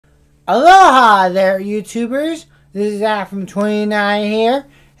Aloha there, YouTubers. This is Zach from 29 here.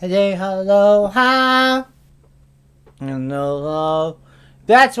 Today, aloha. Aloha.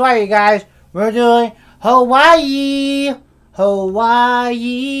 That's right, you guys. We're doing Hawaii. Hawaii.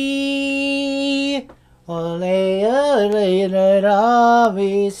 Ole, ole, let all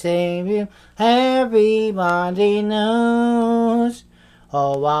be saved. Everybody knows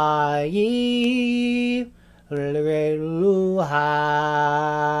Hawaii.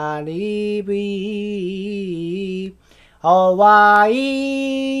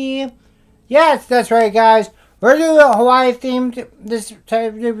 Hawaii. Yes, that's right, guys. We're doing a Hawaii themed this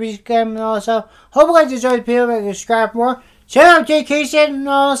type of weekend and all that stuff. Hope you guys enjoyed the video. Make sure to subscribe more. Check out JKation and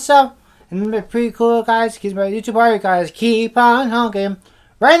all that stuff. And it's pretty cool, guys. Keep my YouTube party, guys. Keep on honking.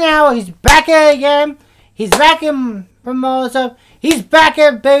 Right now, he's back at it again. He's back in from all that stuff. He's back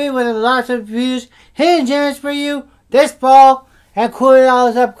at baby with lots of views, hidden gems for you this fall, and cool all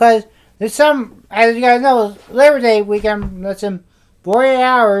this up because there's some, as you guys know, Labor Day weekend. That's in 48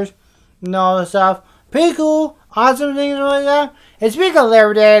 hours and all this stuff. Pretty cool, awesome things like that. And speaking of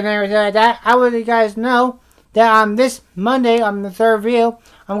Labor Day and everything like that, I want you guys to know that on this Monday, on the third video,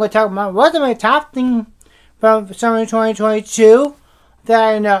 I'm going to talk about what's my top thing from summer 2022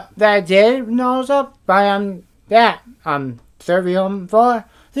 that I did and all this stuff. But third video for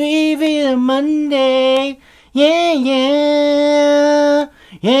the video Monday. Yeah, yeah.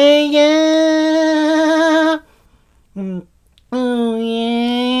 Yeah, yeah. Oh,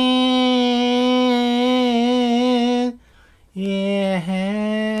 yeah.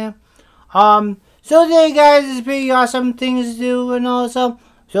 Yeah. So today, guys, is pretty awesome things to do and all stuff.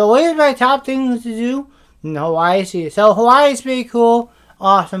 So what is my top things to do in Hawaii? So Hawaii is pretty cool.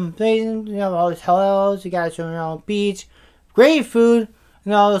 Awesome places, you know, all these hotels, you got your own beach, great food,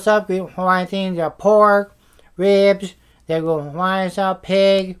 and all this stuff, great Hawaiian things, you got pork, ribs, they go Hawaiian style,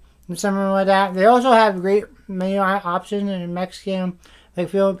 pig, and something like that. They also have great menu options in Mexican, like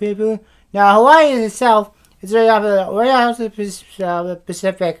Filipino food. Now, Hawaii itself is right off the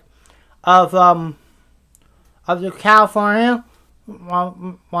Pacific of the California.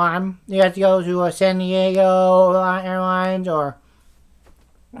 One, you have to go to San Diego Airlines or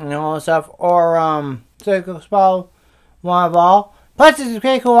and all that stuff, or small one of all. Plus, it's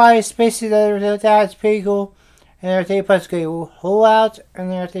pretty cool. Hawaii spaces that it's pretty cool, and everything. Plus, great hollouts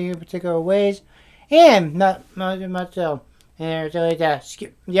and everything in particular ways, and not much so, and everything like that.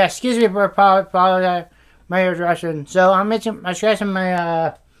 Yeah, excuse me for probably my aggression. So I'm scratching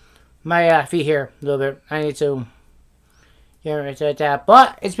my my feet here a little bit. I need to get everything like that,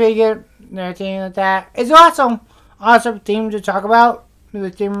 but it's pretty good and everything like that. It's awesome theme to talk about.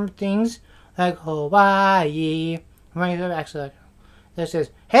 With different things like Hawaii. Actually, this is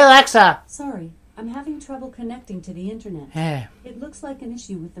hey Alexa. Sorry, I'm having trouble connecting to the internet. Yeah. It looks like an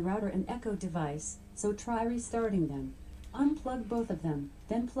issue with the router and Echo device, so try restarting them. Unplug both of them,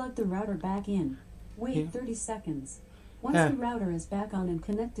 then plug the router back in. Wait 30 seconds. Once the router is back on and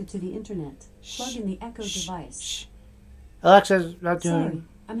connected to the internet, plug in the Echo device. Alexa's not doing. Sorry,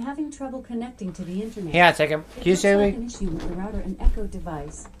 I'm having trouble connecting to the internet. Yeah, a second. Can you say like an issue with the router and Echo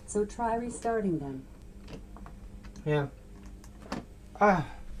device, so try restarting them. Yeah.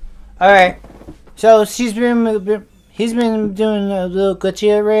 Alright. So he's been doing a little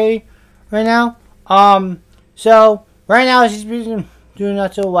glitchy already right now. So right now she's been doing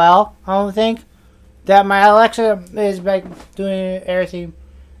not so well. I don't think that my Alexa is like doing everything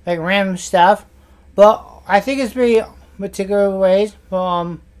like random stuff, but I think it's pretty particular ways,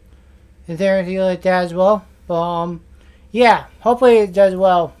 is there anything like that as well? But yeah, hopefully it does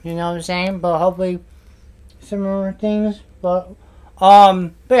well. You know what I'm saying? But hopefully some more things. But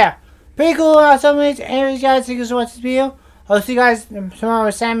yeah, pretty cool. Some of these. Anyways, guys, thank you so much for this video. I'll see you guys tomorrow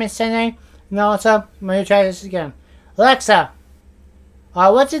with Simon Sunday. And also, I'm gonna try this again. Alexa,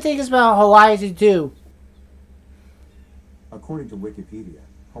 what do you think about Hawaii to do? According to Wikipedia,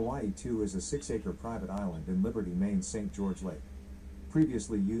 Hawaii 2 is a 6-acre private island in Liberty, Maine, St. George Lake.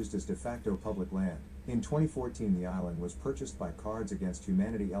 Previously used as de facto public land, in 2014 the island was purchased by Cards Against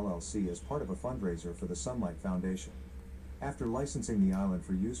Humanity LLC as part of a fundraiser for the Sunlight Foundation. After licensing the island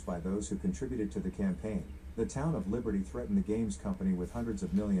for use by those who contributed to the campaign, the town of Liberty threatened the games company with hundreds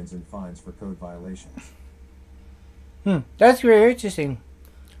of millions in fines for code violations. That's very interesting.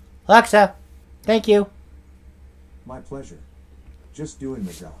 Alexa, thank you. My pleasure. Just doing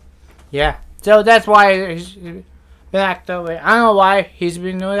the job. Yeah, so that's why he's been acting that way. I don't know why he's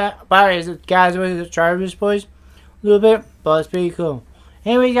been doing that. But his guys with the Chargers boys a little bit, but it's pretty cool.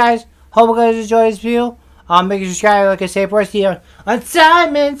 Anyway, guys, hope you guys enjoy this video. Make sure to subscribe, like I say, for see you on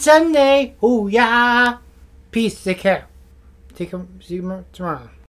Simon Sunday. Oh yeah. Peace. Take care. See you tomorrow.